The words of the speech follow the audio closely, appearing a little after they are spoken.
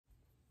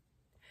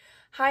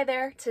Hi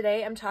there,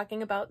 today I'm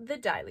talking about the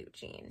dilute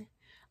gene.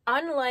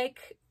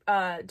 Unlike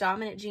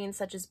dominant genes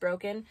such as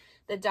broken,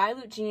 the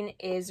dilute gene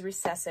is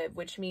recessive,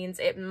 which means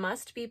it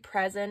must be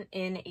present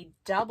in a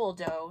double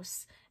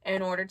dose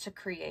in order to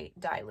create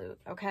dilute,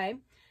 okay?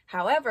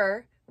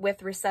 However,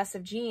 with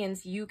recessive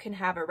genes, you can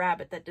have a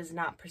rabbit that does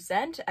not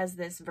present as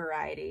this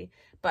variety,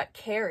 but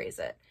carries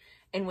it,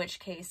 in which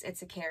case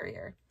it's a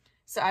carrier.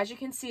 So as you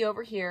can see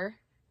over here,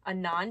 a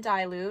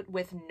non-dilute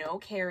with no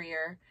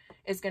carrier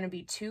is going to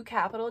be 2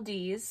 capital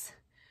D's.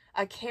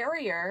 A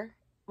carrier,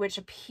 which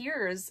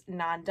appears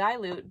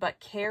non-dilute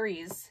but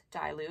carries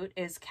dilute,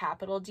 is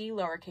capital D,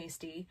 lowercase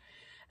d.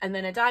 And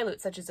then a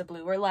dilute, such as a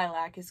blue or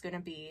lilac, is going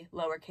to be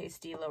lowercase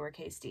d,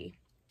 lowercase d.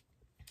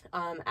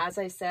 As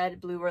I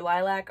said, blue or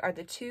lilac are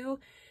the two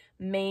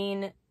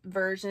main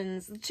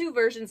versions,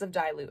 of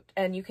dilute,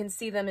 and you can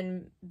see them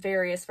in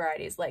various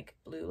varieties like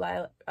blue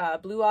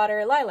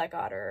otter, lilac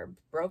otter,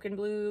 broken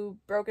blue,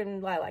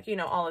 broken lilac, you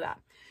know, all of that.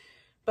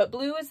 But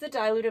blue is the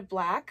dilute of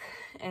black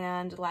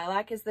and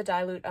lilac is the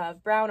dilute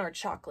of brown or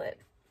chocolate.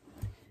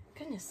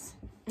 Goodness.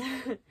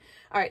 All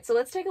right, so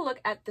let's take a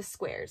look at the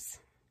squares.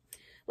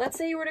 Let's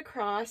say you were to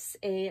cross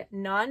a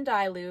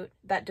non-dilute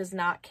that does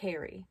not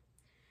carry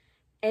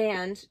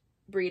and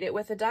breed it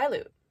with a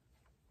dilute.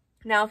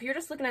 Now, if you're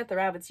just looking at the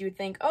rabbits, you would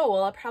think, oh,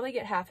 well, I'll probably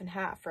get half and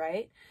half,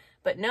 right?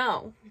 But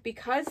no,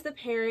 because the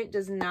parent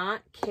does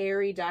not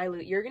carry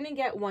dilute, you're going to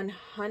get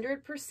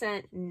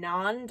 100%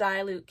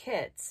 non-dilute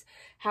kits.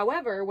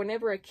 However,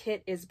 whenever a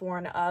kit is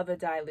born of a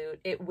dilute,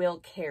 it will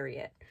carry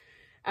it.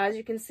 As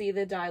you can see,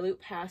 the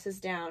dilute passes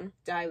down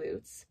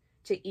dilutes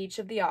to each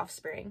of the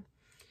offspring.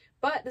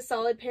 But the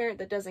solid parent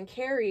that doesn't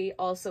carry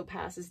also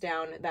passes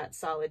down that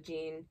solid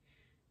gene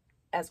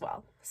as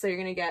well. So you're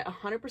going to get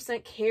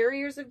 100%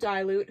 carriers of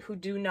dilute who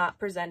do not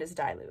present as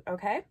dilute,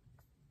 okay?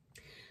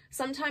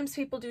 Sometimes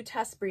people do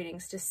test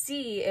breedings to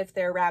see if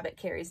their rabbit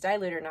carries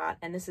dilute or not,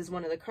 and this is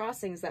one of the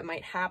crossings that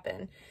might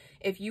happen.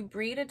 If you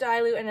breed a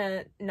dilute and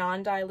a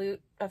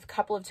non-dilute a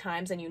couple of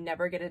times and you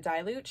never get a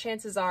dilute,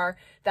 chances are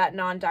that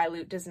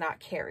non-dilute does not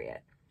carry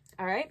it,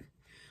 all right?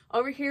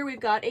 Over here, we've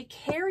got a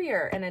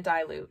carrier and a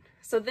dilute.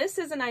 So this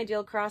is an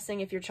ideal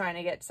crossing if you're trying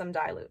to get some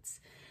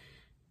dilutes.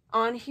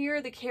 On here,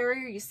 the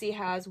carrier you see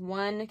has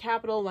 1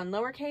 capital, 1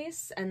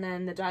 lowercase, and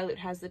then the dilute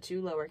has the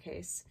 2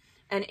 lowercase.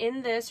 And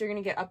in this, you're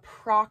going to get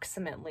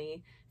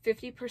approximately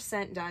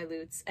 50%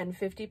 dilutes and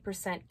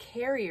 50%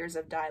 carriers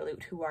of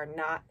dilute who are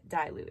not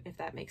dilute, if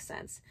that makes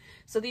sense.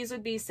 So these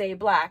would be, say,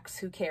 blacks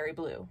who carry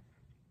blue.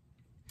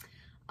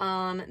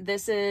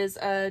 This is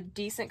a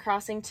decent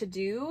crossing to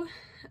do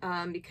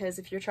because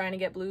if you're trying to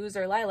get blues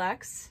or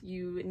lilacs,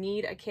 you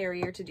need a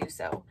carrier to do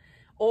so,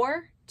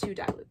 or 2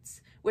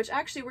 dilutes, which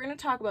actually we're going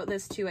to talk about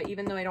this too,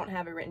 even though I don't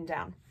have it written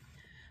down.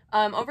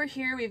 Over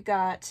here, we've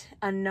got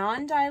a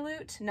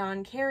non-dilute,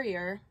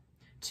 non-carrier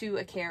to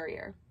a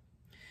carrier.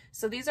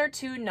 So these are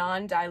 2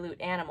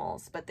 non-dilute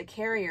animals, but the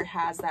carrier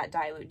has that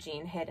dilute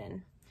gene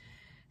hidden.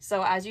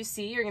 So as you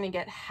see, you're going to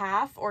get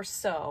half or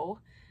so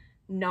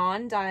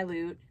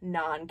non-dilute,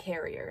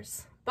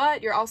 non-carriers,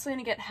 but you're also going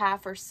to get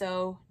half or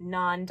so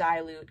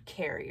non-dilute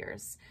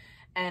carriers.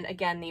 And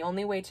again, the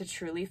only way to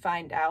truly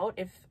find out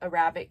if a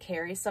rabbit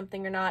carries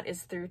something or not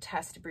is through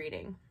test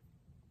breeding.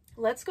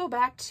 Let's go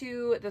back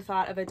to the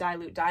thought of a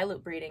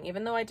dilute-dilute breeding.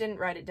 Even though I didn't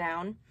write it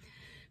down,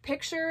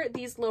 picture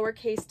these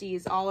lowercase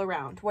d's all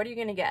around. What are you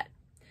going to get?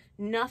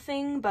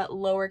 Nothing but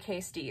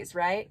lowercase d's,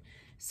 right?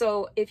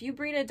 So if you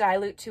breed a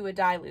dilute to a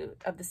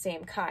dilute of the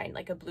same kind,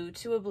 like a blue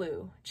to a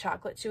blue,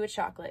 chocolate to a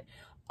chocolate,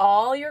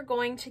 all you're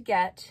going to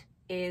get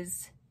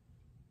is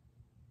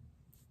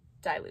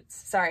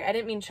dilutes. Sorry, I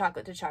didn't mean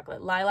chocolate to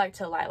chocolate. Lilac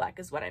to lilac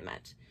is what I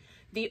meant.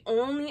 The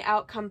only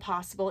outcome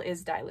possible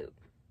is dilute.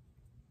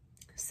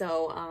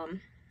 So,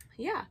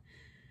 yeah.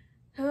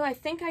 Oh, I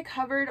think I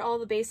covered all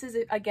the bases.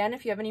 Again,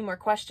 if you have any more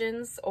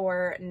questions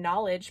or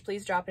knowledge,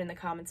 please drop it in the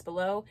comments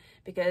below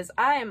because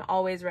I am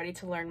always ready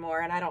to learn more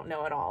and I don't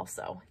know it all.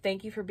 So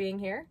thank you for being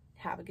here.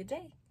 Have a good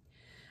day.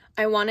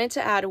 I wanted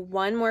to add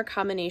one more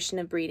combination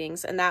of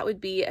breedings, and that would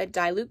be a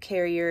dilute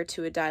carrier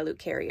to a dilute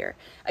carrier.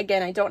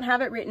 Again, I don't have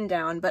it written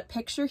down, but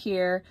picture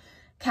here,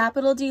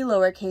 capital D,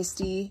 lowercase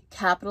d,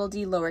 capital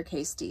D,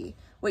 lowercase d.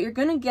 What you're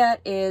going to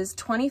get is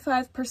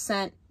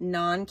 25%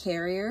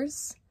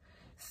 non-carriers,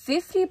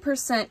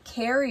 50%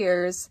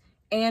 carriers,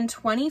 and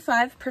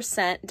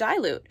 25%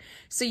 dilute.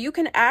 So you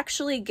can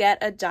actually get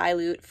a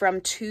dilute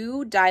from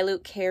 2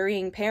 dilute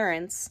carrying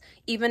parents,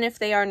 even if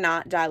they are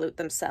not dilute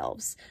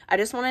themselves. I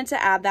just wanted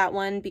to add that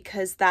one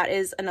because that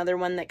is another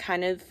one that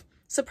kind of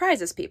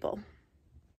surprises people.